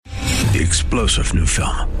the explosive new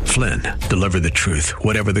film, Flynn, Deliver the Truth,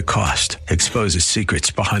 Whatever the Cost, exposes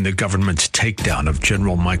secrets behind the government's takedown of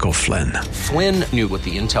General Michael Flynn. Flynn knew what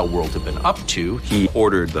the intel world had been up to. He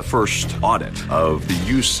ordered the first audit of the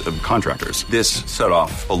use of contractors. This set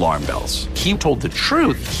off alarm bells. He told the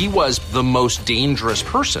truth. He was the most dangerous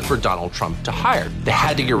person for Donald Trump to hire. They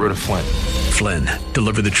had to get rid of Flynn. Flynn,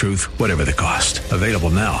 Deliver the Truth, Whatever the Cost. Available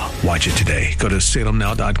now. Watch it today. Go to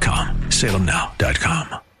salemnow.com.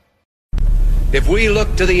 salemnow.com. If we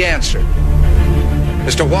look to the answer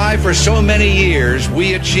as to why for so many years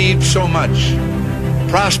we achieved so much,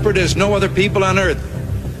 prospered as no other people on earth,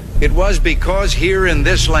 it was because here in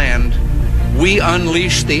this land we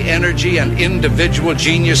unleashed the energy and individual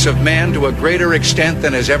genius of man to a greater extent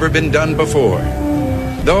than has ever been done before.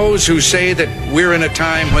 Those who say that we're in a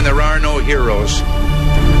time when there are no heroes,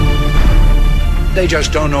 they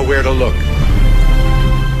just don't know where to look.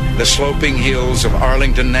 The sloping hills of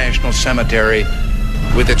Arlington National Cemetery,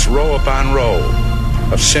 with its row upon row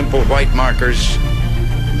of simple white markers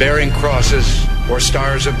bearing crosses or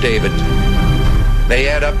stars of David, they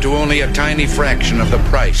add up to only a tiny fraction of the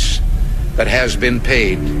price that has been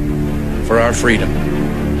paid for our freedom.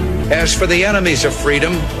 As for the enemies of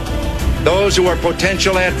freedom, those who are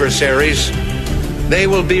potential adversaries, they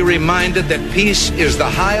will be reminded that peace is the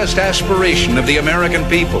highest aspiration of the American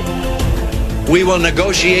people. We will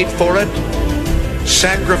negotiate for it,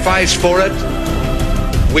 sacrifice for it.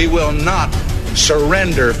 We will not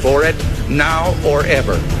surrender for it now or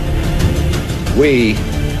ever. We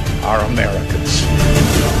are Americans.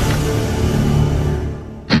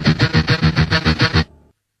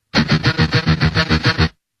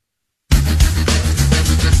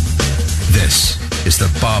 This is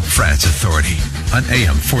the Bob Frantz Authority on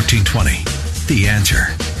AM 1420. The Answer.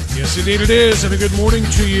 Yes, indeed it is, and a good morning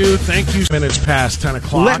to you. Thank you. Minutes past 10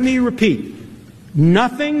 o'clock. Let me repeat,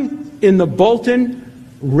 nothing in the Bolton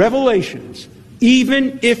revelations,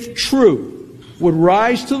 even if true, would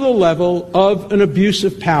rise to the level of an abuse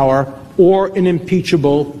of power or an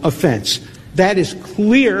impeachable offense. That is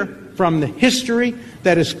clear from the history.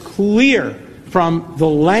 That is clear from the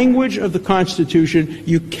language of the Constitution.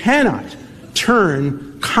 You cannot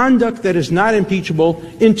turn conduct that is not impeachable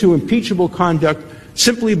into impeachable conduct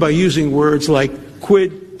simply by using words like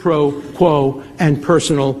quid pro quo and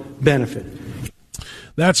personal benefit.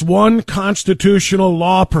 That's one constitutional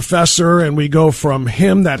law professor, and we go from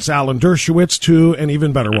him, that's Alan Dershowitz, to an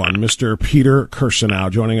even better one, Mr. Peter Kirsanow,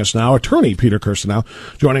 joining us now, attorney Peter Kirsanow,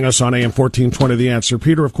 joining us on AM 1420 The Answer.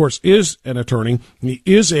 Peter, of course, is an attorney. He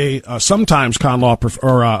is a sometimes a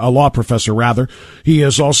law professor, rather. He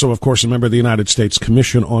is also, of course, a member of the United States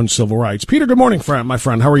Commission on Civil Rights. Peter, good morning, my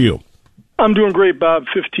friend. How are you? I'm doing great, Bob.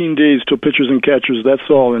 15 days till pitchers and catchers, that's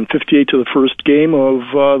all, and 58 to the first game of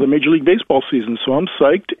the Major League Baseball season, so I'm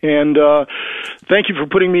psyched. And thank you for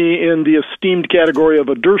putting me in the esteemed category of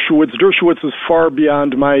a Dershowitz. Dershowitz is far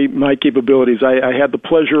beyond my capabilities. I had the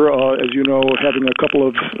pleasure, as you know, of having a couple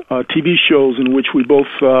of TV shows in which we both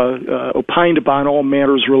opined upon all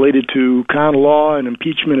matters related to common law and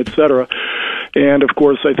impeachment, etc. And, of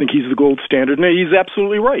course, I think he's the gold standard. And he's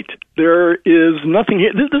absolutely right. There is nothing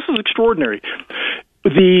here. This is extraordinary.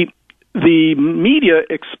 The media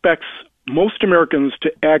expects most Americans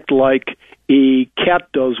to act like a cat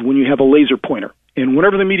does when you have a laser pointer. And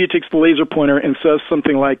whenever the media takes the laser pointer and says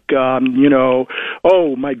something like,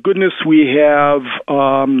 oh, my goodness, we have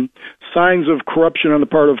signs of corruption on the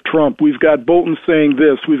part of Trump. We've got Bolton saying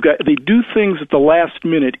this. They do things at the last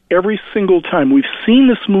minute every single time. We've seen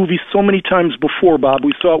this movie so many times before, Bob.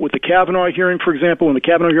 We saw it with the Kavanaugh hearing, for example, and the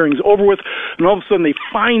Kavanaugh hearing is over with, and all of a sudden they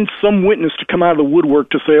find some witness to come out of the woodwork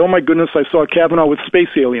to say, oh my goodness, I saw Kavanaugh with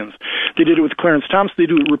space aliens. They did it with Clarence Thomas. They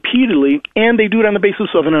do it repeatedly, and they do it on the basis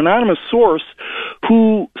of an anonymous source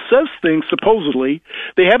who says things, supposedly.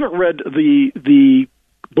 They haven't read the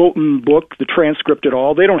Bolton book, the transcript at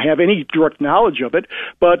all. They don't have any direct knowledge of it,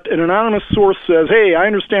 but an anonymous source says, hey, I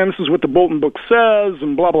understand this is what the Bolton book says,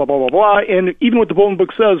 and blah, blah, blah, blah, blah. And even what the Bolton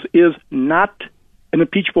book says is not an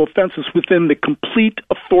impeachable offense. Is within the complete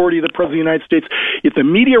authority of the President of the United States. If the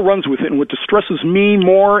media runs with it, and what distresses me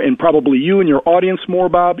more, and probably you and your audience more,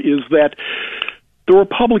 Bob, is that the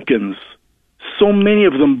Republicans, so many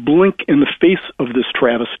of them blink in the face of this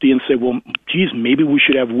travesty and say, well, geez, maybe we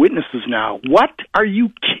should have witnesses now. What? Are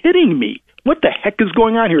you kidding me? What the heck is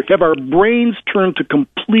going on here? Have our brains turned to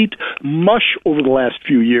complete mush over the last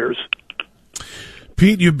few years?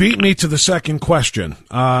 Pete, you beat me to the second question.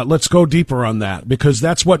 Let's go deeper on that, because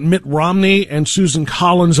that's what Mitt Romney and Susan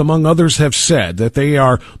Collins, among others, have said, that they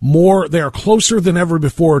are closer than ever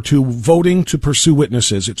before to voting to pursue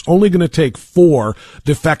witnesses. It's only going to take 4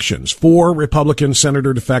 defections, 4 Republican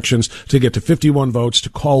senator defections to get to 51 votes to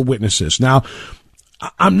call witnesses. Now,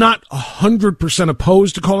 I'm not 100%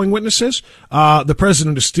 opposed to calling witnesses. The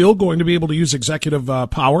president is still going to be able to use executive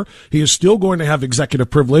power. He is still going to have executive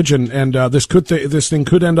privilege, and this thing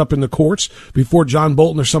could end up in the courts before John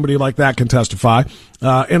Bolton or somebody like that can testify.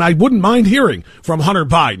 And I wouldn't mind hearing from Hunter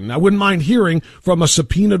Biden. I wouldn't mind hearing from a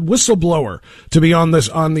subpoenaed whistleblower to be on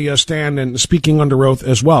the stand and speaking under oath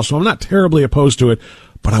as well. So I'm not terribly opposed to it,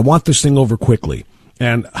 but I want this thing over quickly.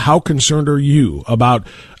 And how concerned are you about,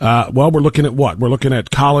 we're looking at what? We're looking at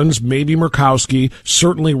Collins, maybe Murkowski,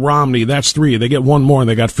 certainly Romney. That's 3. They get 1 more, and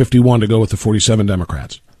they got 51 to go with the 47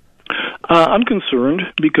 Democrats. I'm concerned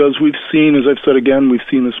because we've seen, as I've said again, we've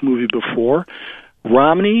seen this movie before.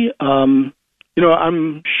 Romney, I'm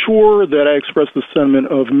sure that I expressed the sentiment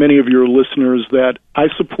of many of your listeners that I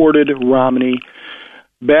supported Romney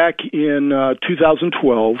back in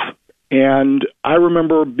 2012, and I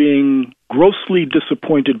remember being grossly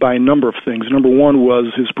disappointed by a number of things. Number one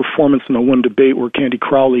was his performance in the one debate where Candy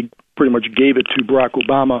Crowley pretty much gave it to Barack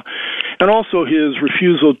Obama, and also his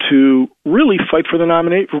refusal to really fight for the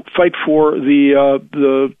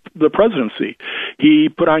presidency. He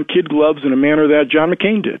put on kid gloves in a manner that John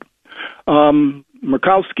McCain did.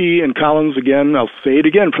 Murkowski and Collins, again, I'll say it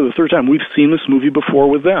again for the third time, we've seen this movie before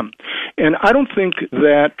with them. And I don't think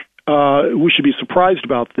that we should be surprised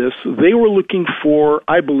about this. They were looking for,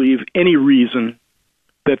 I believe, any reason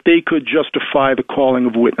that they could justify the calling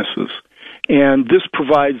of witnesses. And this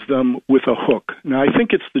provides them with a hook. Now, I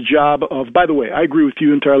think it's the job of, by the way, I agree with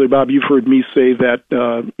you entirely, Bob. You've heard me say that,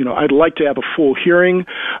 I'd like to have a full hearing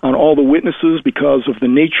on all the witnesses because of the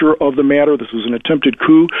nature of the matter. This was an attempted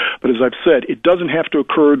coup. But as I've said, it doesn't have to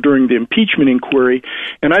occur during the impeachment inquiry.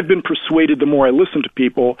 And I've been persuaded, the more I listen to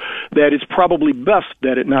people, that it's probably best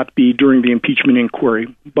that it not be during the impeachment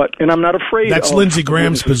inquiry. And I'm not afraid That's Lindsey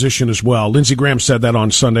Graham's position as well. Lindsey Graham said that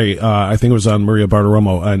on Sunday, I think it was on Maria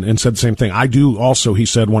Bartiromo, and said the same thing. I do also, he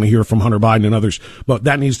said, want to hear from Hunter Biden and others, but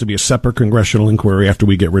that needs to be a separate congressional inquiry after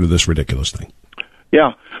we get rid of this ridiculous thing.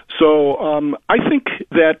 Yeah. So I think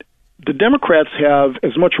that the Democrats have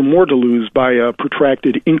as much or more to lose by a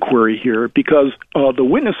protracted inquiry here because the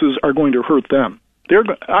witnesses are going to hurt them.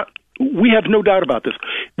 We have no doubt about this.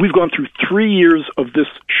 We've gone through 3 years of this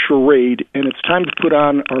charade, and it's time to put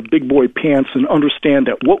on our big boy pants and understand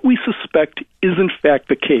that what we suspect is in fact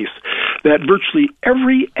the case, that virtually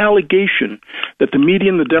every allegation that the media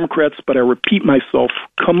and the Democrats, but I repeat myself,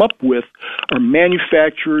 come up with are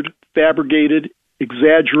manufactured, fabricated,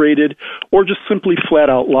 exaggerated, or just simply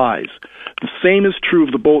flat-out lies. The same is true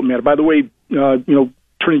of the Bolton matter. By the way,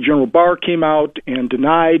 Attorney General Barr came out and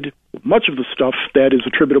denied much of the stuff that is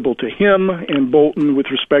attributable to him and Bolton with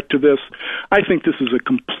respect to this. I think this is a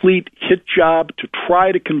complete hit job to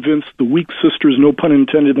try to convince the weak sisters, no pun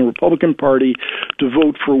intended, in the Republican Party to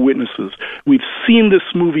vote for witnesses. We've seen this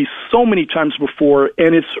movie so many times before,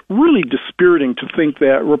 and it's really dispiriting to think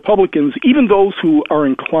that Republicans, even those who are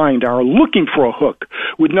inclined, are looking for a hook,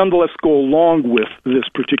 would nonetheless go along with this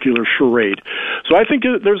particular charade. So I think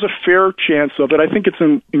there's a fair chance of it. I think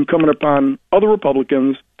it's incumbent upon other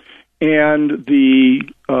Republicans and the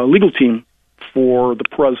legal team for the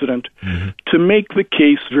president to make the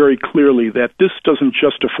case very clearly that this doesn't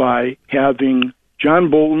justify having John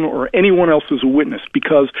Bolton or anyone else as a witness,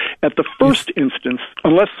 because at the first instance,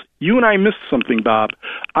 unless you and I missed something, Bob,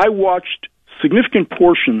 I watched significant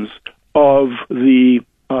portions of the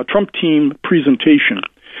Trump team presentation.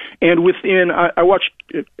 And I watched,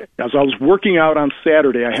 as I was working out on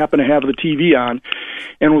Saturday, I happened to have the TV on,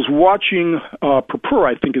 and was watching Perpur,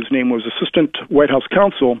 I think his name was, Assistant White House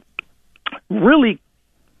Counsel, really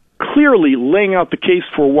clearly laying out the case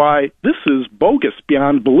for why this is bogus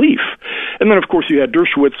beyond belief. And then, of course, you had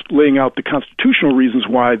Dershowitz laying out the constitutional reasons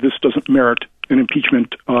why this doesn't merit an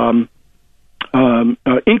impeachment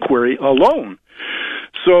inquiry alone.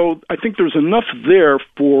 So I think there's enough there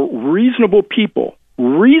for reasonable people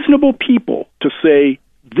to say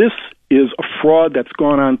this is a fraud that's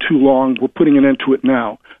gone on too long. We're putting an end to it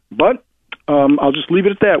now. But I'll just leave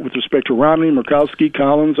it at that with respect to Romney, Murkowski,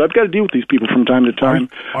 Collins. I've got to deal with these people from time to time.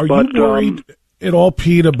 Are you worried at all,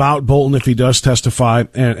 Pete, about Bolton if he does testify?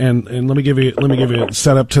 And let me give you a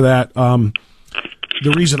setup to that.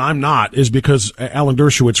 The reason I'm not is because Alan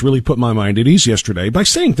Dershowitz really put my mind at ease yesterday by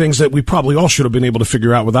saying things that we probably all should have been able to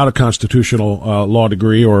figure out without a constitutional law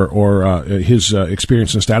degree or his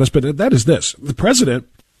experience and status. But that is this: the president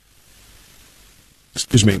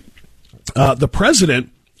the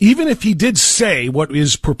president, even if he did say what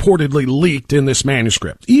is purportedly leaked in this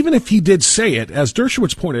manuscript, even if he did say it, as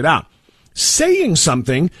Dershowitz pointed out, saying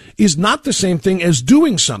something is not the same thing as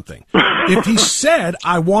doing something. If he said,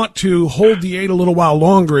 I want to hold the aid a little while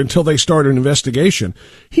longer until they start an investigation,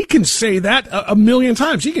 he can say that a million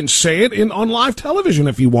times. He can say it on live television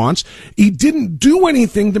if he wants. He didn't do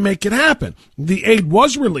anything to make it happen. The aid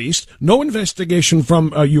was released. No investigation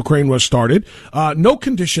from Ukraine was started. No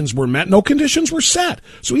conditions were met. No conditions were set.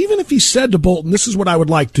 So even if he said to Bolton, this is what I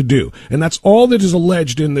would like to do, and that's all that is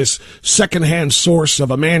alleged in this secondhand source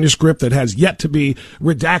of a manuscript that has yet to be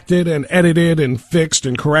redacted and edited and fixed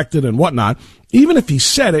and corrected and whatnot, even if he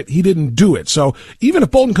said it, he didn't do it. So even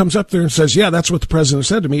if Bolton comes up there and says, yeah, that's what the president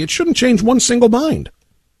said to me, it shouldn't change one single mind.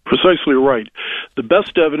 Precisely right. The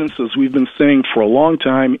best evidence, as we've been saying for a long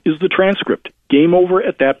time, is the transcript. Game over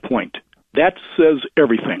at that point. That says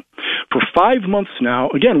everything. For 5 months now,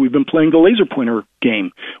 again, we've been playing the laser pointer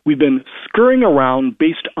game. We've been scurrying around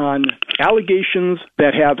based on allegations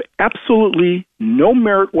that have absolutely no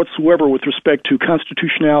merit whatsoever with respect to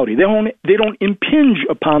constitutionality. They don't impinge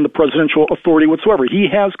upon the presidential authority whatsoever. He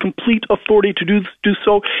has complete authority to do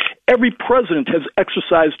so. Every president has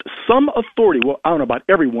exercised some authority. Well, I don't know about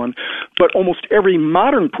everyone, but almost every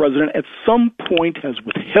modern president at some point has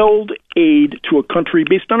withheld aid to a country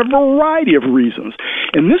based on a variety of reasons.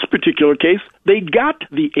 In this particular case, they got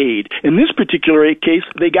the aid. In this particular case,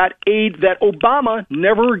 they got aid that Obama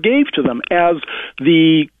never gave to them. As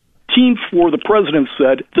the team for the president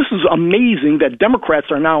said, this is amazing that Democrats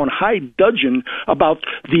are now in high dudgeon about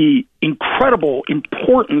the incredible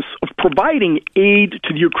importance of providing aid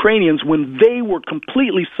to the Ukrainians when they were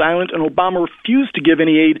completely silent and Obama refused to give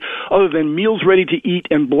any aid other than meals ready to eat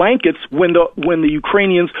and blankets when the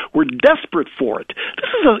Ukrainians were desperate for it.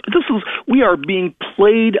 We are being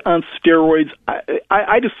played on steroids.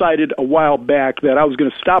 I decided a while back that I was going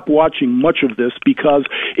to stop watching much of this because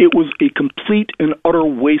it was a complete and utter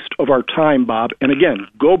waste of our time, Bob. And again,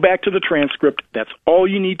 go back to the transcript. That's all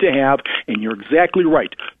you need to have, and you're exactly right.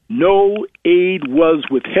 No aid was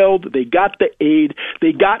withheld. They got the aid.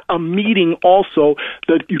 They got a meeting also.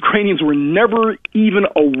 The Ukrainians were never even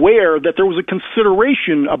aware that there was a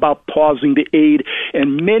consideration about pausing the aid.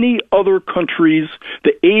 And many other countries,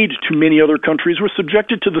 the aid to many other countries, were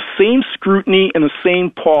subjected to the same scrutiny and the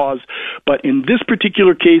same pause. But in this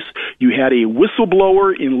particular case, you had a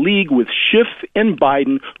whistleblower in league with Schiff and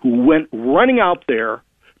Biden who went running out there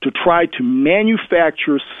to try to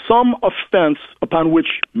manufacture some offense upon which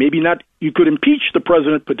maybe not you could impeach the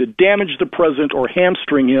president, but to damage the president or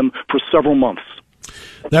hamstring him for several months.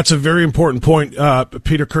 That's a very important point,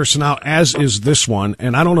 Peter Kirsanow, as is this one.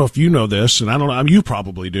 And I don't know if you know this, and I don't know, you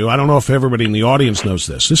probably do. I don't know if everybody in the audience knows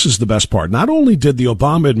this. This is the best part. Not only did the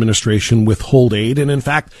Obama administration withhold aid, and in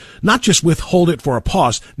fact, not just withhold it for a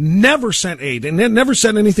pause, never sent aid, and never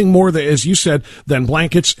sent anything more, as you said, than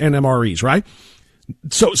blankets and MREs, right?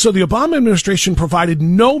 So the Obama administration provided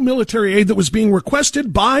no military aid that was being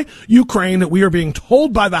requested by Ukraine that we are being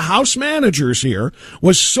told by the House managers here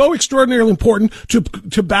was so extraordinarily important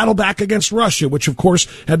to battle back against Russia, which of course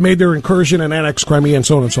had made their incursion and annexed Crimea and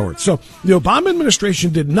so on and so forth. So the Obama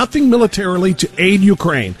administration did nothing militarily to aid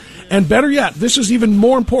Ukraine. And better yet, this is even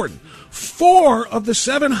more important. 4 of the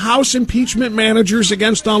 7 House impeachment managers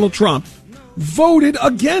against Donald Trump voted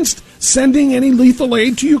against sending any lethal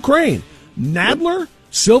aid to Ukraine. Nadler,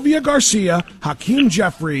 Sylvia Garcia, Hakeem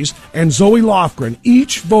Jeffries, and Zoe Lofgren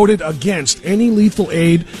each voted against any lethal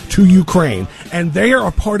aid to Ukraine. And they are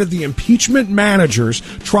a part of the impeachment managers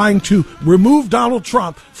trying to remove Donald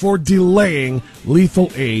Trump for delaying lethal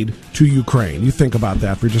aid to Ukraine. You think about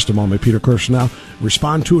that for just a moment. Peter Kirsanow,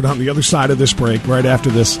 respond to it on the other side of this break. Right after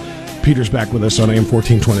this, Peter's back with us on AM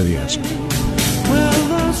 1420 The Answer. Well,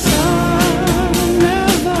 the sun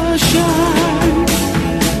never shines.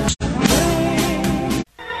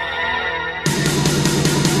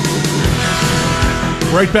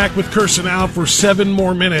 Right back with Kirsanow for 7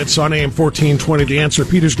 more minutes on AM 1420 The Answer.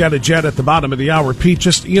 Peter's got a jet at the bottom of the hour. Pete,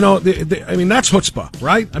 just, that's chutzpah,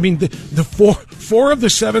 right? I mean, the four of the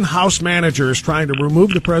 7 House managers trying to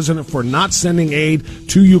remove the president for not sending aid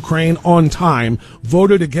to Ukraine on time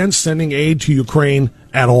voted against sending aid to Ukraine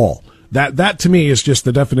at all. That to me is just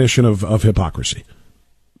the definition of hypocrisy.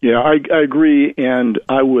 Yeah, I agree, and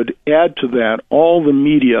I would add to that all the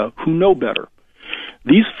media who know better.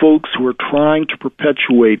 These folks who are trying to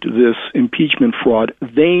perpetuate this impeachment fraud,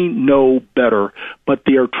 they know better, but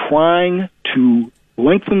they are trying to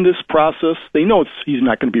lengthen this process. They know he's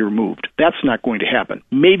not going to be removed. That's not going to happen.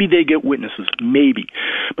 Maybe they get witnesses, maybe.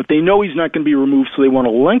 But they know he's not going to be removed, so they want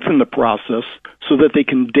to lengthen the process so that they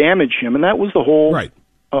can damage him. And that was the whole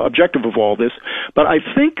objective of all this. But I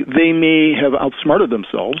think they may have outsmarted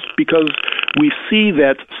themselves because we see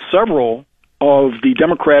that several of the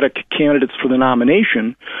Democratic candidates for the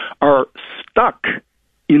nomination are stuck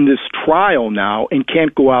in this trial now and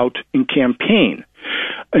can't go out and campaign.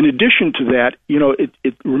 In addition to that,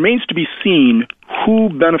 it remains to be seen who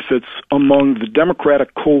benefits among the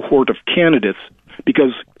Democratic cohort of candidates,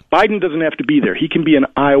 because Biden doesn't have to be there. He can be in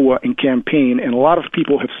Iowa and campaign, and a lot of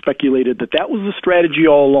people have speculated that was the strategy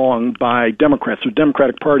all along by Democrats, the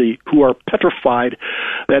Democratic Party, who are petrified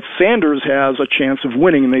that Sanders has a chance of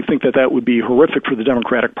winning, and they think that would be horrific for the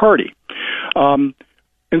Democratic Party.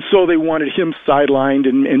 And so they wanted him sidelined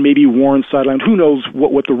and maybe Warren sidelined. Who knows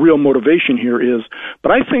what the real motivation here is.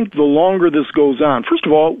 But I think the longer this goes on, first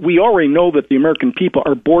of all, we already know that the American people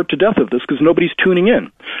are bored to death of this because nobody's tuning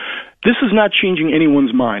in. This is not changing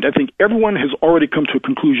anyone's mind. I think everyone has already come to a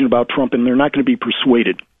conclusion about Trump, and they're not going to be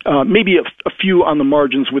persuaded. Maybe a few on the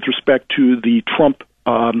margins with respect to the Trump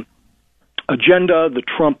agenda, the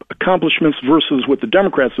Trump accomplishments versus what the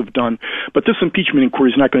Democrats have done. But this impeachment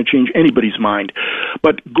inquiry is not going to change anybody's mind.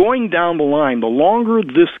 But going down the line, the longer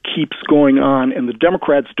this keeps going on and the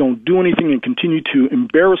Democrats don't do anything and continue to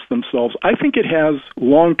embarrass themselves, I think it has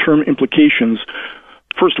long-term implications,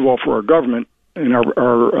 first of all, for our government and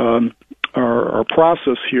our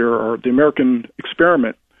process here, or the American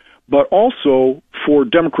experiment, but also for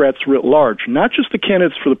Democrats writ large, not just the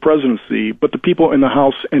candidates for the presidency, but the people in the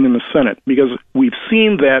House and in the Senate, because we've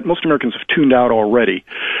seen that most Americans have tuned out already.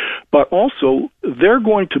 But also, they're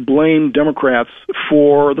going to blame Democrats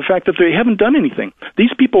for the fact that they haven't done anything.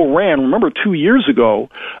 These people ran, remember, 2 years ago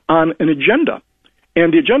on an agenda.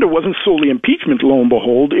 And the agenda wasn't solely impeachment, lo and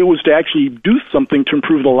behold. It was to actually do something to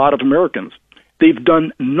improve the lot of Americans. They've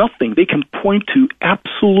done nothing. They can point to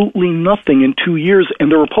absolutely nothing in 2 years,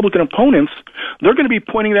 and their Republican opponents, they're going to be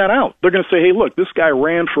pointing that out. They're going to say, hey, look, this guy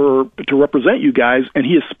ran to represent you guys, and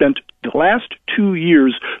he has spent the last 2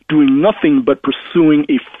 years doing nothing but pursuing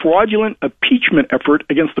a fraudulent impeachment effort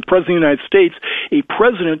against the President of the United States, a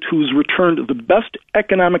president who's returned the best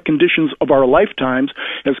economic conditions of our lifetimes,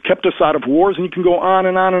 has kept us out of wars, and you can go on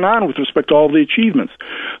and on and on with respect to all the achievements.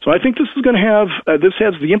 So I think this is going to have, this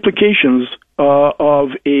has the implications of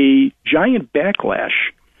a giant backlash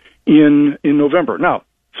in November. Now,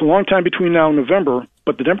 it's a long time between now and November,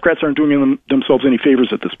 but the Democrats aren't doing themselves any favors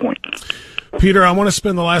at this point. Peter, I want to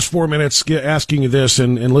spend the last 4 minutes asking you this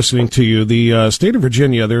and listening to you. The state of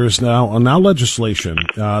Virginia, there is now legislation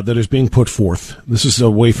that is being put forth. This is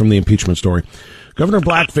away from the impeachment story. Governor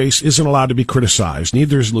Blackface isn't allowed to be criticized.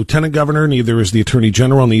 Neither is Lieutenant Governor, neither is the Attorney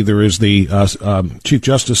General, neither is the Chief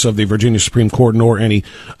Justice of the Virginia Supreme Court, nor any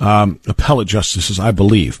appellate justices, I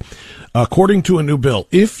believe. According to a new bill,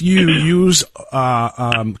 if you use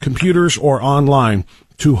computers or online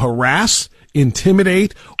to harass,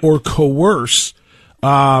 intimidate, or coerce,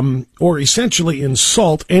 or essentially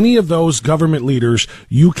insult any of those government leaders,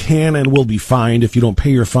 you can and will be fined. If you don't pay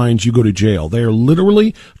your fines, you go to jail. They are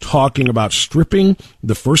literally talking about stripping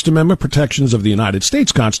the First Amendment protections of the United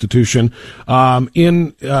States Constitution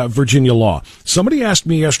in Virginia law. Somebody asked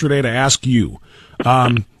me yesterday to ask you,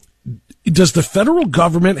 does the federal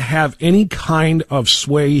government have any kind of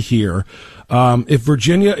sway here if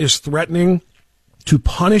Virginia is threatening to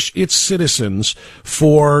punish its citizens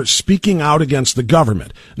for speaking out against the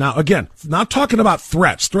government? Now, again, not talking about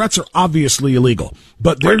threats. Threats are obviously illegal,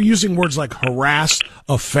 but they're using words like harass,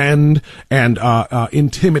 offend, and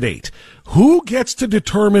intimidate. Who gets to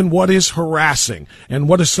determine what is harassing and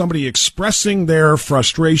what is somebody expressing their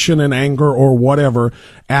frustration and anger or whatever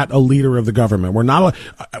at a leader of the government? We're not,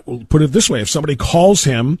 we'll put it this way, if somebody calls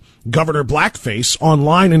him Governor Blackface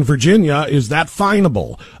online in Virginia, is that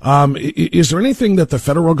finable? Is there anything that the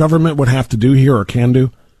federal government would have to do here or can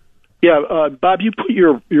do? Yeah, Bob, you put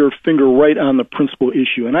your finger right on the principal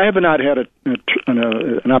issue, and I have not had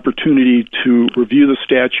an opportunity to review the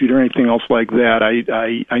statute or anything else like that.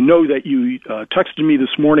 I know that you texted me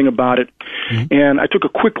this morning about it, and I took a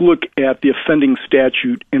quick look at the offending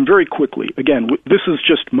statute, and very quickly, again, this is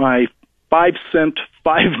just my 5-cent,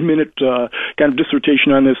 5-minute kind of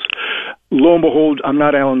dissertation on this. Lo and behold, I'm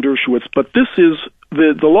not Alan Dershowitz, but this is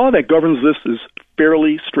the law that governs this is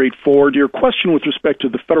fairly straightforward. Your question with respect to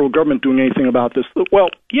the federal government doing anything about this, well,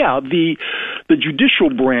 yeah, the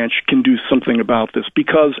judicial branch can do something about this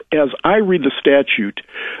because as I read the statute,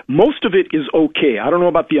 most of it is okay. I don't know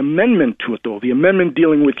about the amendment to it, though. The amendment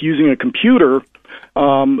dealing with using a computer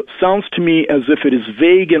sounds to me as if it is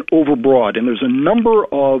vague and overbroad, and there's a number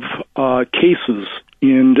of cases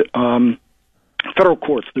in federal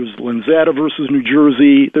courts. There's Lanzetta versus New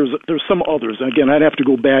Jersey. There's some others. Again, I'd have to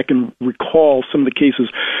go back and recall some of the cases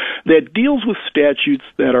that deals with statutes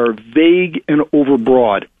that are vague and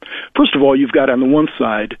overbroad. First of all, you've got on the one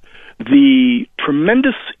side the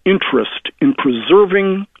tremendous interest in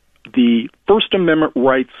preserving the First Amendment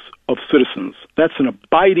rights of citizens. That's an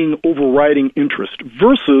abiding, overriding interest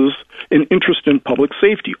versus an interest in public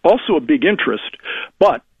safety. Also a big interest,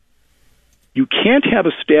 but you can't have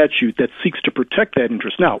a statute that seeks to protect that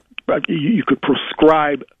interest. Now, you could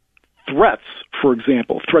prescribe threats, for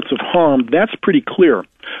example, threats of harm. That's pretty clear.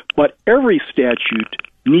 But every statute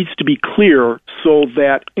needs to be clear so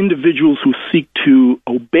that individuals who seek to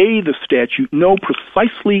obey the statute know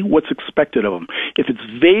precisely what's expected of them. If it's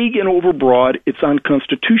vague and overbroad, it's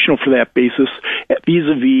unconstitutional for that basis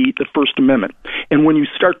vis-a-vis the First Amendment. And when you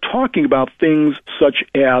start talking about things such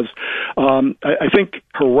as, I think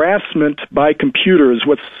harassment by computer is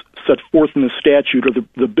what's set forth in the statute or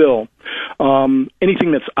the bill,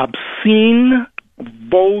 anything that's obscene,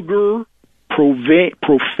 vulgar,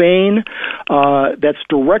 profane, that's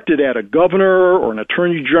directed at a governor or an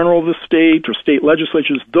attorney general of the state or state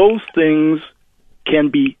legislatures, those things can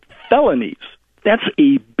be felonies. That's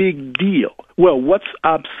a big deal. Well, what's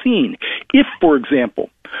obscene? If, for example,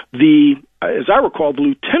 as I recall, the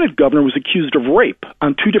lieutenant governor was accused of rape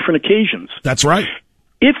on 2 different occasions. That's right.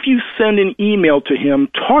 If you send an email to him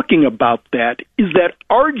talking about that, is that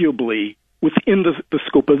arguably within the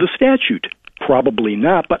scope of the statute? Probably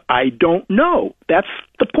not, but I don't know. That's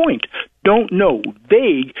the point. Don't know.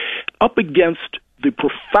 Vague, up against the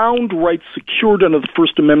profound rights secured under the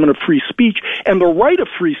First Amendment of free speech, and the right of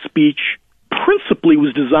free speech principally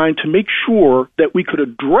was designed to make sure that we could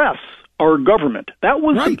address our government. That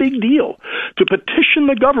was the big deal. To petition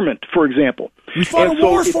the government, for example. We fought a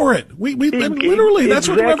war for it. We literally, that's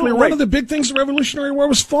exactly what one of the big things the Revolutionary War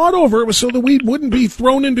was fought over. It was so that we wouldn't be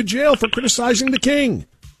thrown into jail for criticizing the king.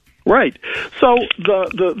 Right. So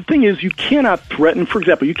the thing is, you cannot threaten, for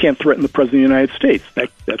example, you can't threaten the President of the United States.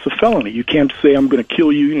 That's a felony. You can't say, I'm going to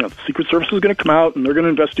kill you. You know, the Secret Service is going to come out and they're going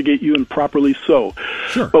to investigate you, and properly so.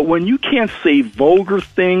 Sure. But when you can't say vulgar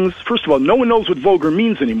things, first of all, no one knows what vulgar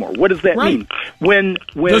means anymore. What does that mean? When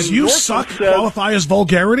does you suck qualify as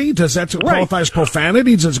vulgarity? Does that qualify as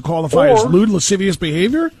profanity? Does it qualify as lewd, lascivious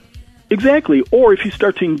behavior? Exactly. Or if you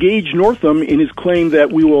start to engage Northam in his claim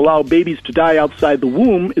that we will allow babies to die outside the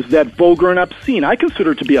womb, is that vulgar and obscene? I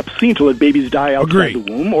consider it to be obscene to let babies die outside the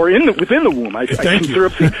womb or within the womb. I consider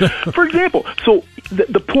obscene. For example, so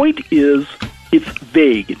the point is it's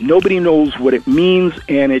vague. Nobody knows what it means,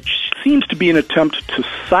 and it seems to be an attempt to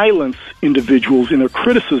silence individuals in their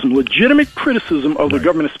criticism, legitimate criticism of the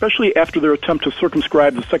government, especially after their attempt to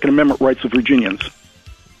circumscribe the Second Amendment rights of Virginians.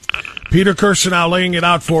 Peter Kirsanow laying it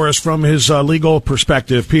out for us from his legal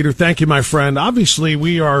perspective. Peter, thank you, my friend. Obviously,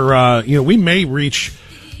 we are, we may reach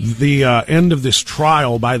the end of this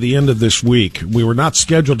trial by the end of this week. We were not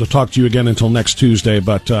scheduled to talk to you again until next Tuesday,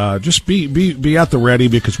 but just be at the ready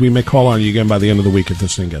because we may call on you again by the end of the week if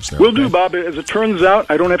this thing gets there. Will do, Bob. As it turns out,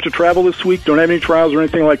 I don't have to travel this week, don't have any trials or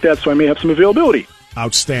anything like that, so I may have some availability.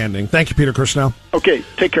 Outstanding. Thank you, Peter Kirsanow. Okay,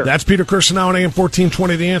 take care. That's Peter Kirsanow on AM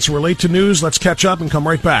 1420 The Answer. We're late to news. Let's catch up and come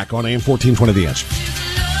right back on AM 1420 The Answer.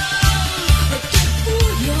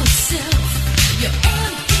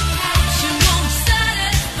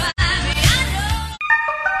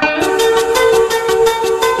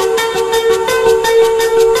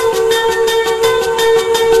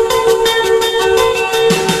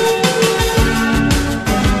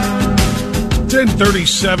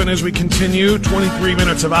 .37 as we continue. 23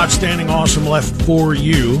 minutes of outstanding awesome left for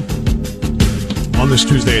you on this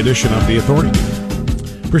Tuesday edition of The Authority.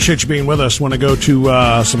 Appreciate you being with us. Want to go to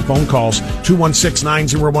some phone calls.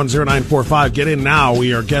 216-901-0945. Get in now.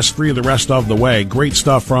 We are guest-free the rest of the way. Great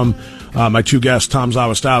stuff from my two guests, Tom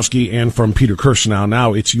Zawistowski and from Peter Kirsanow.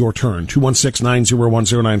 Now it's your turn.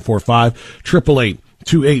 216-901-0945.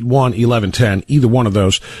 888-281-1110. Either one of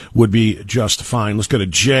those would be just fine. Let's go to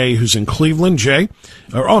Jay, who's in Cleveland. Jay?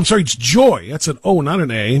 I'm sorry, it's Joy. That's an O, not an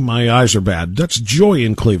A. My eyes are bad. That's Joy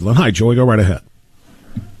in Cleveland. Hi, Joy. Go right ahead.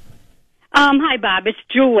 Hi, Bob. It's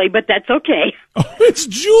Julie, but that's okay. Oh, it's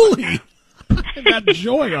Julie. I got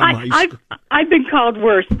Joy on my screen. I've been called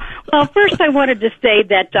worse. Well, first I wanted to say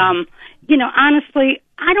that, honestly,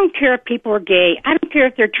 I don't care if people are gay. I don't care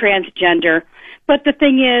if they're transgender. But the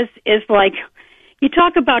thing is like, you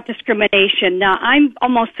talk about discrimination. Now, I'm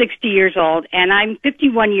almost 60 years old, and I'm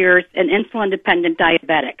 51 years an insulin-dependent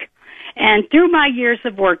diabetic. And through my years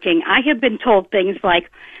of working, I have been told things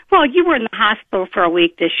like, well, you were in the hospital for a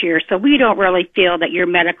week this year, so we don't really feel that your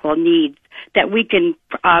medical needs, that we can,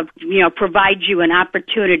 provide you an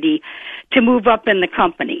opportunity to move up in the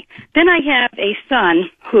company. Then I have a son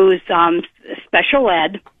who's special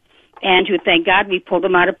ed, and who, thank God, we pulled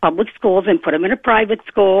him out of public schools and put him in a private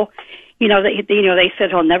school. They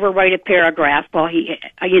said he'll never write a paragraph. Well,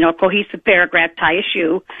 a cohesive paragraph, tie a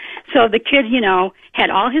shoe. So the kid, had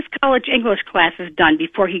all his college English classes done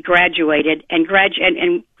before he graduated and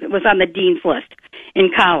was on the dean's list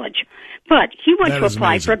in college. But he went to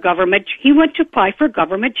apply for a government. He went to apply for a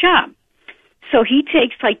government job. So he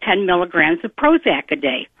takes like 10 milligrams of Prozac a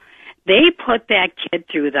day. They put that kid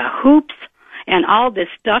through the hoops and all this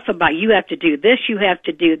stuff about you have to do this, you have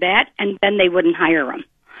to do that, and then they wouldn't hire him.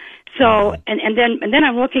 So, and then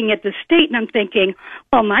I'm looking at the state and I'm thinking,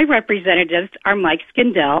 well, my representatives are Mike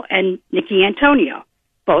Skindell and Nikki Antonio,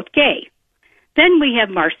 both gay. Then we have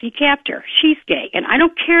Marcy Kaptur. She's gay. And I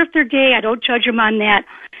don't care if they're gay. I don't judge them on that.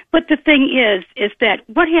 But the thing is that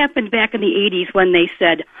what happened back in the 80s when they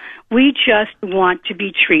said, we just want to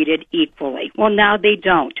be treated equally. Well, now they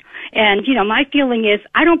don't. And, my feeling is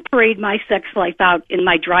I don't parade my sex life out in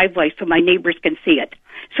my driveway so my neighbors can see it.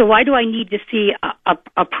 So why do I need to see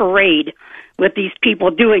a parade with these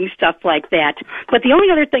people doing stuff like that? But the only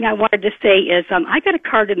other thing I wanted to say is I got a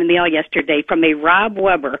card in the mail yesterday from a Rob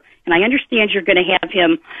Weber, and I understand you're going to have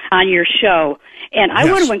him on your show. And I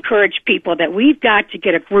want to encourage people that we've got to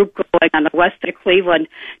get a group going on the west of Cleveland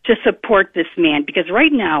to support this man, because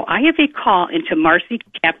right now I have a call into Marcy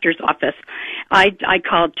Kaptur's office. I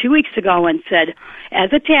called 2 weeks ago and said,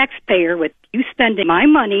 as a taxpayer, with you spending my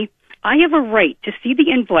money, I have a right to see the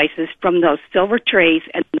invoices from those silver trays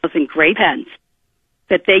and those engraved pens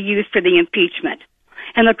that they used for the impeachment.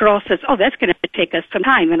 And the girl says, oh, that's going to take us some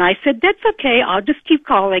time. And I said, that's okay. I'll just keep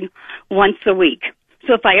calling once a week.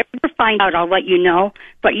 So if I ever find out, I'll let you know.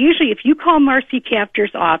 But usually if you call Marcy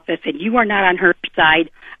Kaptur's office and you are not on her side,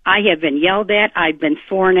 I have been yelled at, I've been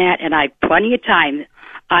sworn at, and I've plenty of times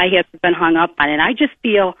I have been hung up on. And I just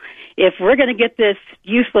feel if we're going to get this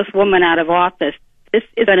useless woman out of office, this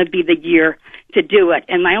is going to be the year to do it.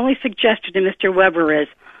 And my only suggestion to Mr. Weber is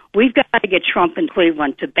we've got to get Trump in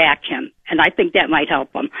Cleveland to back him, and I think that might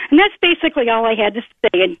help him. And that's basically all I had to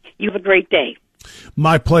say, and you have a great day.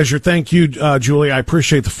 My pleasure. Thank you, Julie. I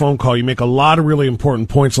appreciate the phone call. You make a lot of really important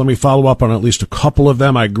points. Let me follow up on at least a couple of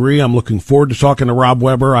them. I agree. I'm looking forward to talking to Rob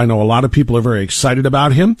Weber. I know a lot of people are very excited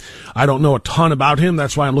about him. I don't know a ton about him.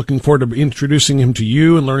 That's why I'm looking forward to introducing him to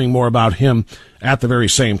you and learning more about him at the very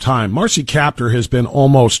same time. Marcy Kaptur has been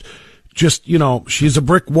almost just, she's a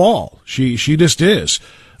brick wall. She just is.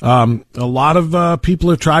 A lot of people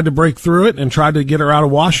have tried to break through it and tried to get her out of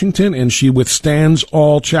Washington, and she withstands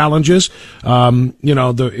all challenges.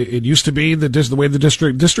 It used to be the way the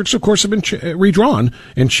districts, of course, have been redrawn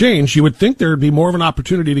and changed. You would think there would be more of an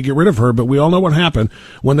opportunity to get rid of her, but we all know what happened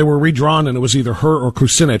when they were redrawn, and it was either her or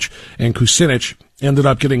Kucinich, and Kucinich ended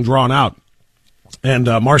up getting drawn out. And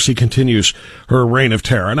Marcy continues her reign of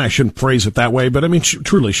terror, and I shouldn't phrase it that way, but I mean,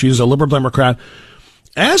 truly, she's a liberal Democrat.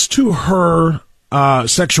 As to her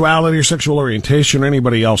sexuality or sexual orientation or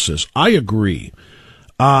anybody else's, I agree.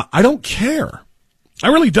 I don't care. I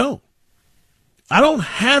really don't. I don't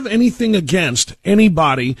have anything against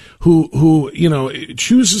anybody who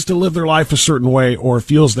chooses to live their life a certain way or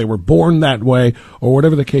feels they were born that way or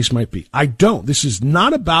whatever the case might be. I don't. This is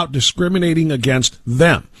not about discriminating against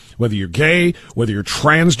them. Whether you're gay, whether you're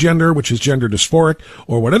transgender, which is gender dysphoric,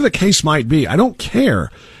 or whatever the case might be, I don't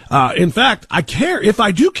care. In fact, I care. If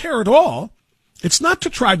I do care at all, it's not to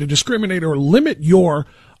try to discriminate or limit your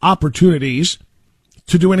opportunities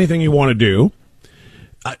to do anything you want to do.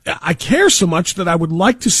 I care so much that I would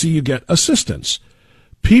like to see you get assistance.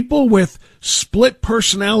 People with split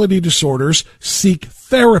personality disorders seek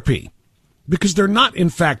therapy because they're not, in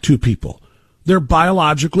fact, two people. They're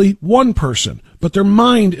biologically one person, but their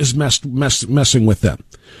mind is messing with them.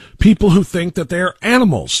 People who think that they're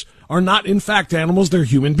animals are not, in fact, animals. They're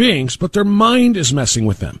human beings, but their mind is messing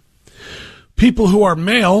with them. People who are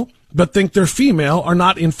male but think they're female are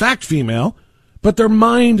not, in fact, female, but their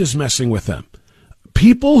mind is messing with them.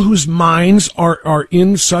 People whose minds are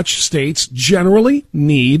in such states generally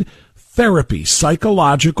need therapy,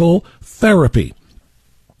 psychological therapy,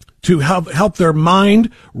 to help their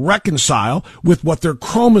mind reconcile with what their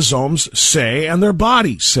chromosomes say and their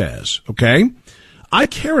body says, okay? I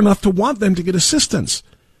care enough to want them to get assistance.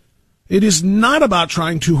 It is not about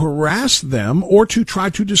trying to harass them or to try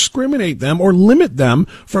to discriminate them or limit them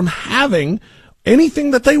from having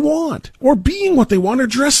anything that they want or being what they want or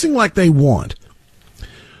dressing like they want.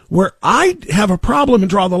 Where I have a problem and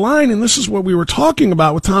draw the line, and this is what we were talking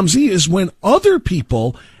about with Tom Z, is when other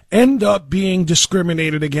people end up being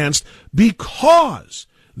discriminated against because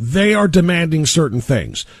they are demanding certain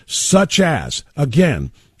things, such as,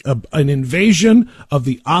 again, an invasion of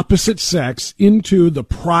the opposite sex into the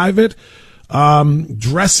private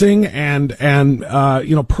dressing and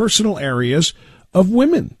personal areas of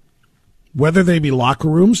women, whether they be locker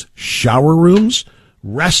rooms, shower rooms,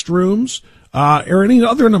 restrooms, or any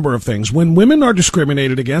other number of things. When women are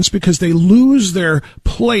discriminated against because they lose their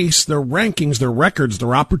place, their rankings, their records,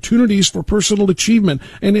 their opportunities for personal achievement,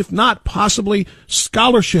 and if not, possibly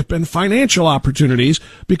scholarship and financial opportunities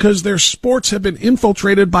because their sports have been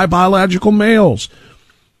infiltrated by biological males.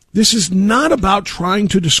 This is not about trying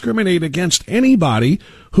to discriminate against anybody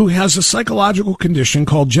who has a psychological condition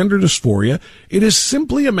called gender dysphoria. It is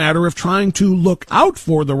simply a matter of trying to look out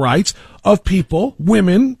for the rights of people,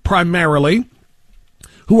 women primarily,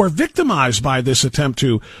 who are victimized by this attempt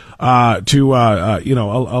to allow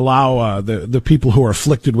the people who are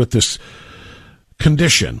afflicted with this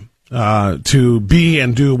condition to be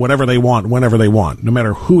and do whatever they want, whenever they want, no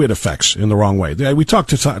matter who it affects in the wrong way. We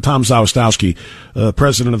talked to Tom Zawistowski,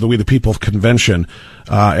 president of the We the People Convention,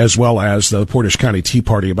 as well as the Portage County Tea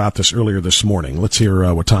Party, about this earlier this morning. Let's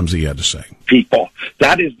hear what Tom Z had to say. People.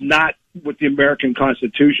 That is not with the American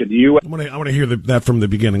Constitution. The U.S. I want to hear that from the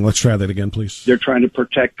beginning. Let's try that again, please. They're trying to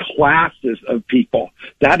protect classes of people.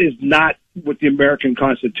 That is not with the American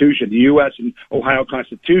Constitution. The U.S. and Ohio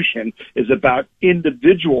Constitution is about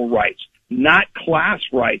individual rights, not class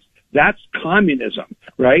rights. That's communism,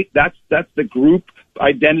 right? That's the group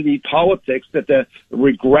identity politics that the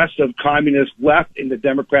regressive communist left in the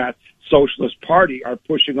Democrat Socialist Party are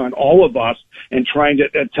pushing on all of us and trying to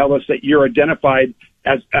tell us that you're identified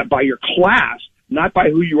as by your class, not by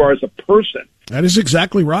who you are as a person. That is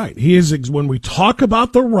exactly right. When we talk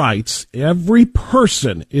about the rights, every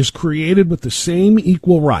person is created with the same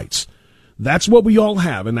equal rights. That's what we all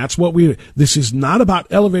have, and this is not about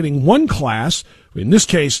elevating one class, in this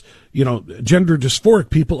case, gender dysphoric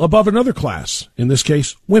people, above another class, in this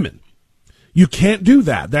case, women. You can't do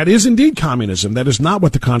that. That is indeed communism. That is not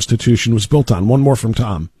what the Constitution was built on. One more from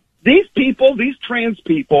Tom. These people, these trans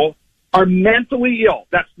people, are mentally ill.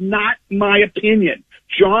 That's not my opinion.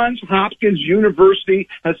 Johns Hopkins University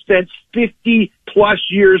has spent 50-plus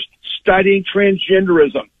years studying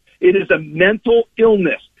transgenderism. It is a mental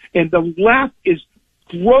illness, and the left is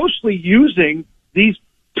grossly using these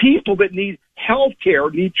people that need health care,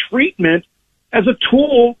 need treatment, as a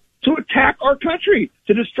tool to attack our country,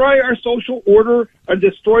 to destroy our social order, or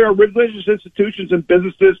destroy our religious institutions and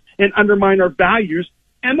businesses, and undermine our values.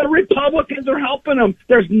 And the Republicans are helping them.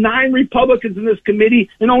 There's 9 Republicans in this committee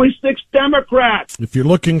and only 6 Democrats. If you're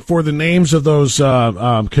looking for the names of those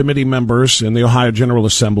committee members in the Ohio General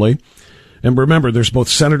Assembly, and remember, there's both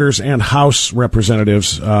senators and House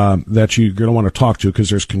representatives that you're going to want to talk to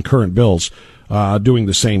because there's concurrent bills doing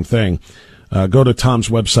the same thing. Go to Tom's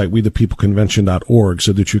website, wethepeopleconvention.org,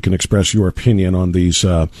 so that you can express your opinion on these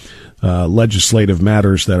legislative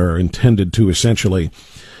matters that are intended to essentially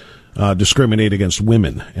discriminate against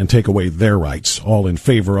women and take away their rights, all in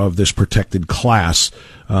favor of this protected class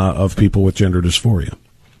of people with gender dysphoria.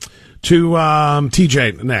 To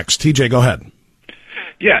TJ next. TJ, go ahead.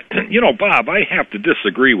 Yeah, Bob, I have to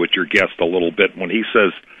disagree with your guest a little bit when he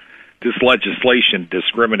says this legislation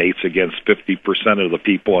discriminates against 50% of the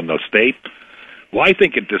people in the state. Well, I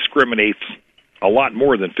think it discriminates a lot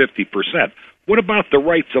more than 50%. What about the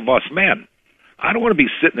rights of us men? I don't want to be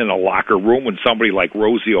sitting in a locker room when somebody like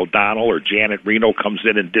Rosie O'Donnell or Janet Reno comes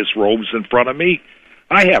in and disrobes in front of me.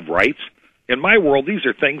 I have rights. In my world, these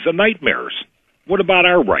are things of nightmares. What about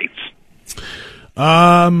our rights?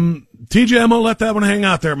 TJ, I'm going to let that one hang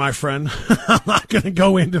out there, my friend. I'm not going to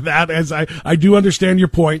go into that, as I do understand your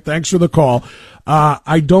point. Thanks for the call.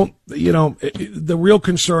 The real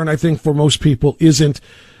concern, I think, for most people isn't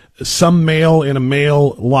some male in a male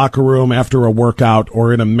locker room after a workout,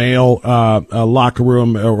 or in a male locker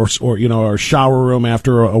room or shower room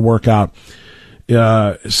after a workout.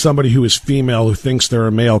 Somebody who is female who thinks they're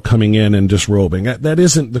a male coming in and disrobing. That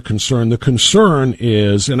isn't the concern. The concern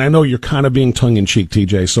is, and I know you're kind of being tongue-in-cheek,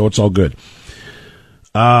 TJ, so it's all good.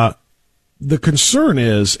 The concern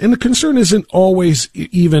is, and the concern isn't always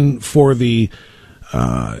even for the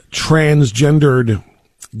transgendered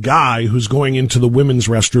guy who's going into the women's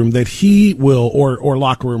restroom that he will, or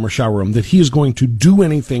locker room or shower room, that he is going to do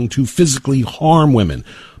anything to physically harm women.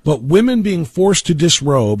 But women being forced to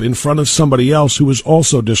disrobe in front of somebody else who is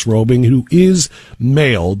also disrobing, who is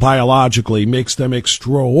male biologically, makes them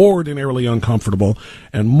extraordinarily uncomfortable.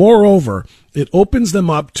 And moreover, it opens them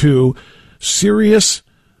up to serious,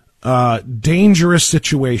 dangerous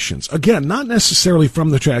situations. Again, not necessarily from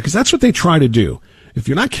the trans, because that's what they try to do. If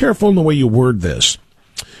you're not careful in the way you word this,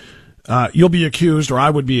 you'll be accused, or I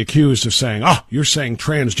would be accused of saying, oh, you're saying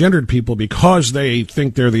transgendered people, because they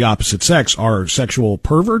think they're the opposite sex, are sexual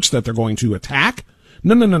perverts that they're going to attack.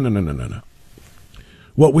 No.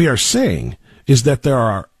 What we are saying is that there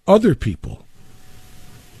are other people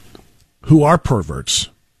who are perverts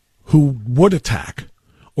who would attack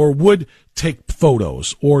or would take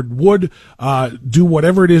photos or would do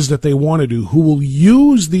whatever it is that they want to do, who will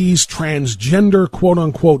use these transgender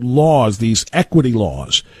quote-unquote laws, these equity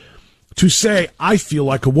laws, to say, I feel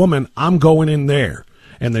like a woman, I'm going in there.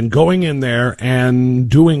 And then going in there and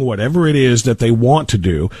doing whatever it is that they want to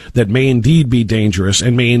do that may indeed be dangerous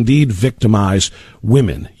and may indeed victimize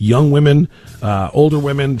women. Young women, older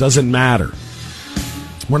women, doesn't matter.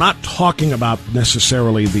 We're not talking about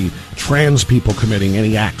necessarily the trans people committing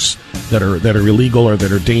any acts that are illegal or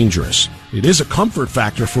that are dangerous. It is a comfort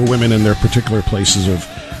factor for women in their particular places of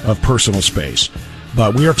personal space.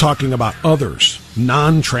 But we are talking about others,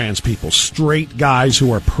 non-trans people, straight guys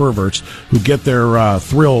who are perverts who get their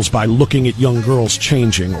thrills by looking at young girls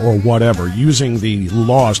changing or whatever, using the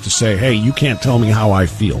laws to say, hey, you can't tell me how I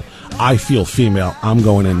feel. I feel female. I'm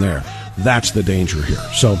going in there. That's the danger here.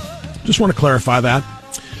 So just want to clarify that.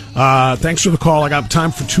 Thanks for the call. I got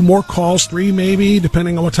time for 2 more calls, 3 maybe,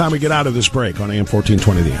 depending on what time we get out of this break on AM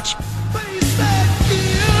 1420 The Answer.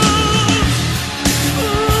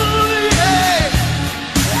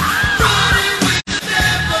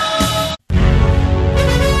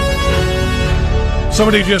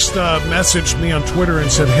 Somebody just messaged me on Twitter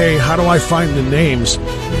and said, hey, how do I find the names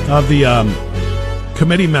of the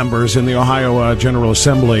committee members in the Ohio General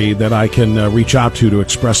Assembly that I can reach out to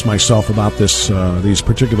express myself about these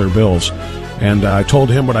particular bills? And I told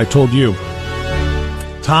him what I told you.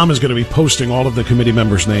 Tom is going to be posting all of the committee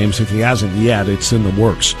members' names. If he hasn't yet, it's in the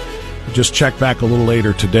works. Just check back a little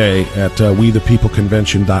later today at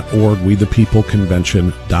wethepeopleconvention.org,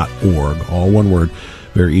 wethepeopleconvention.org. All one word,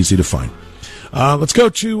 very easy to find. Let's go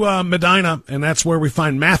to Medina, and that's where we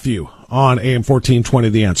find Matthew on AM 1420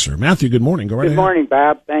 The Answer. Matthew, good morning. Go right ahead. Good morning,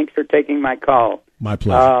 Bob. Thanks for taking my call. My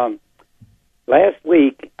pleasure. Last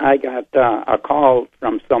week, I got a call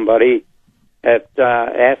from somebody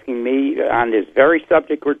asking me on this very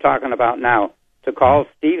subject we're talking about now to call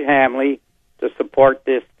Steve Hamley to support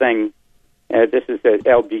this thing. This is the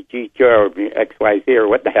LBGT or XYZ or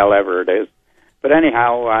what the hell ever it is. But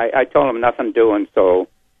anyhow, I told him nothing doing so.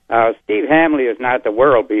 Steve Hamley is not the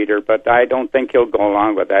world beater, but I don't think he'll go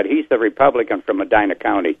along with that. He's the Republican from Medina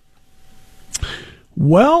County.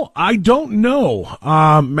 Well, I don't know,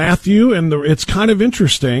 Matthew, and it's kind of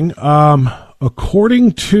interesting.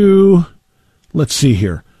 According to, let's see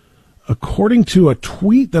here, according to a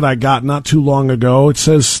tweet that I got not too long ago, it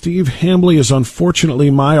says Steve Hamley is unfortunately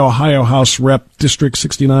my Ohio House Rep District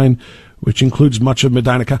 69, which includes much of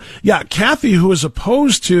Medina County. Yeah, Kathy, who is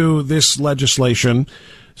opposed to this legislation,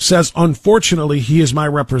 says, unfortunately, he is my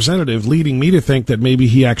representative, leading me to think that maybe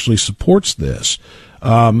he actually supports this.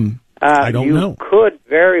 I don't know. You could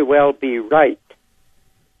very well be right.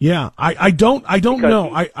 Yeah, I don't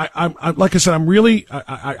know. I like I said, I'm really,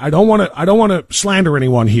 I don't want to slander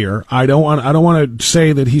anyone here. I don't want to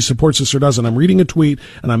say that he supports this or doesn't. I'm reading a tweet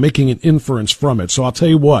and I'm making an inference from it. So I'll tell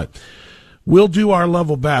you what. We'll do our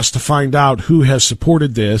level best to find out who has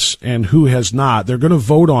supported this and who has not. They're going to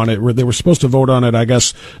vote on it. They were supposed to vote on it, I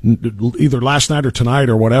guess, either last night or tonight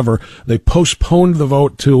or whatever. They postponed the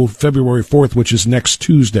vote till February 4th, which is next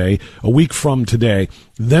Tuesday, a week from today.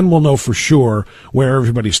 Then we'll know for sure where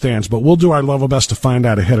everybody stands. But we'll do our level best to find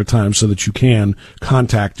out ahead of time so that you can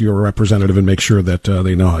contact your representative and make sure that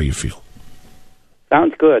they know how you feel.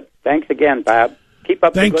 Sounds good. Thanks again, Bob. Keep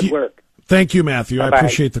up the good work. Thank you, Matthew. Bye-bye. I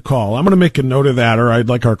appreciate the call. I'm going to make a note of that, or I'd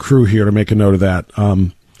like our crew here to make a note of that.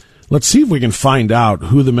 Let's see if we can find out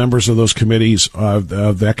who the members of those committees, of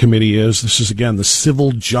that committee is. This is, again, the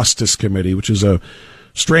Civil Justice Committee, which is a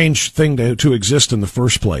strange thing to exist in the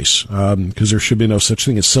first place, because there should be no such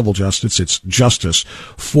thing as civil justice. It's justice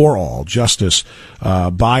for all, justice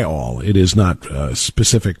by all. It is not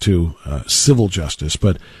specific to civil justice.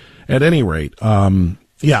 But at any rate,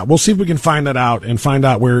 Yeah, we'll see if we can find that out and find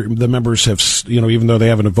out where the members have, even though they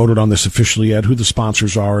haven't voted on this officially yet, who the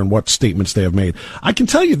sponsors are and what statements they have made. I can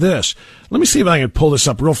tell you this. Let me see if I can pull this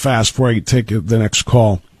up real fast before I take the next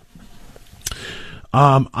call.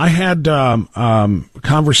 I had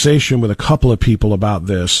conversation with a couple of people about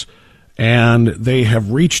this, and they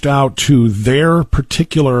have reached out to their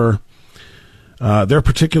particular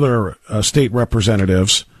state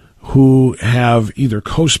representatives who have either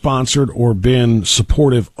co-sponsored or been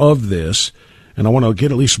supportive of this. And I want to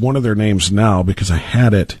get at least one of their names now because I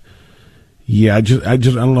had it. Yeah, I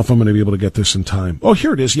don't know if I'm going to be able to get this in time. Oh,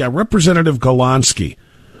 here it is. Yeah, Representative Golonsky.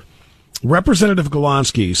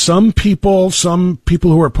 Some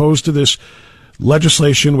people who are opposed to this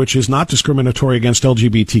legislation, which is not discriminatory against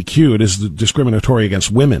LGBTQ, it is discriminatory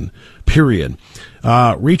against women, period,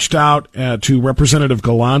 reached out to Representative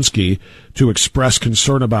Golonsky to express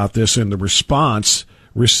concern about this, and the response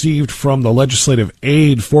received from the legislative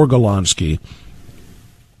aide for Golonsky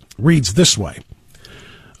reads this way.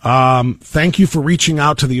 Thank you for reaching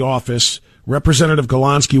out to the office. Representative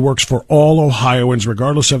Golonsky works for all Ohioans,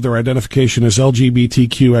 regardless of their identification as LGBTQ,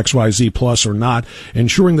 XYZ plus or not.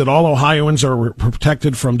 Ensuring that all Ohioans are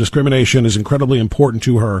protected from discrimination is incredibly important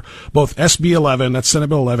to her. Both SB 11, that's Senate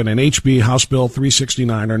Bill 11, and HB House Bill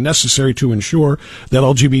 369 are necessary to ensure that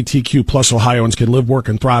LGBTQ plus Ohioans can live, work,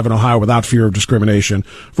 and thrive in Ohio without fear of discrimination.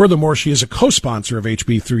 Furthermore, she is a co-sponsor of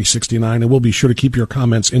HB 369, and we'll be sure to keep your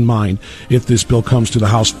comments in mind if this bill comes to the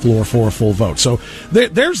House floor for a full vote. So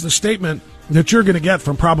there's the statement that you're going to get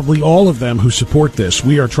from probably all of them who support this.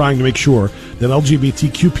 We are trying to make sure that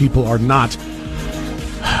LGBTQ people are not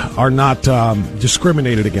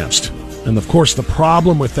discriminated against. And of course, the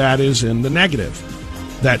problem with that is in the negative,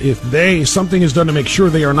 that if something is done to make sure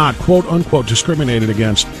they are not quote unquote discriminated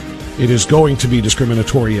against, it is going to be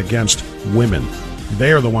discriminatory against women.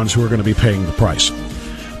 They are the ones who are going to be paying the price.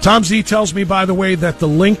 Tom Z tells me, by the way, that the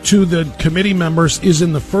link to the committee members is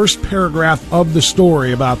in the first paragraph of the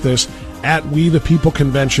story about this at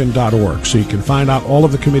wethepeopleconvention.org. So you can find out all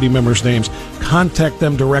of the committee members' names, contact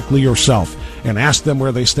them directly yourself, and ask them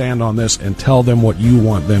where they stand on this and tell them what you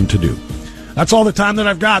want them to do. That's all the time that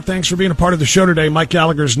I've got. Thanks for being a part of the show today. Mike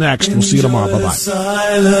Gallagher's next. We'll see you tomorrow. Bye-bye.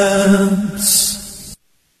 Silence.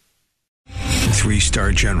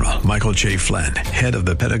 3-star General Michael J. Flynn, head of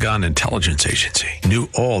the Pentagon Intelligence Agency, knew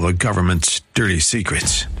all the government's dirty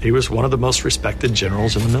secrets. He was one of the most respected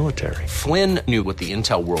generals in the military. Flynn knew what the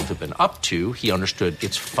intel world had been up to. He understood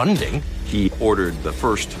its funding. He ordered the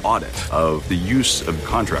first audit of the use of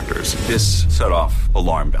contractors. This set off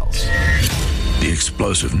alarm bells. The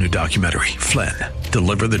explosive new documentary, Flynn,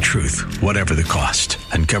 Deliver the Truth, Whatever the Cost,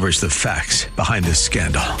 uncovers the facts behind this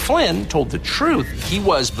scandal. Flynn told the truth. He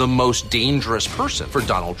was the most dangerous person for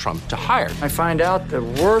Donald Trump to hire. I find out the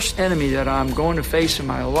worst enemy that I'm going to face in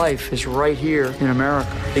my life is right here in America.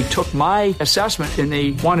 They took my assessment and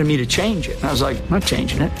they wanted me to change it. And I was like, I'm not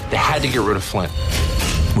changing it. They had to get rid of Flynn.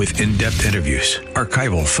 With in-depth interviews,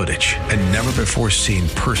 archival footage, and never-before-seen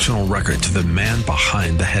personal records of the man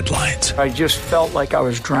behind the headlines. I just felt like I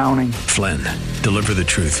was drowning. Flynn, Deliver the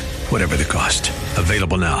Truth, Whatever the Cost.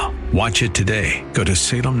 Available now. Watch it today. Go to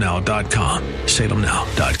salemnow.com.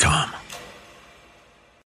 salemnow.com.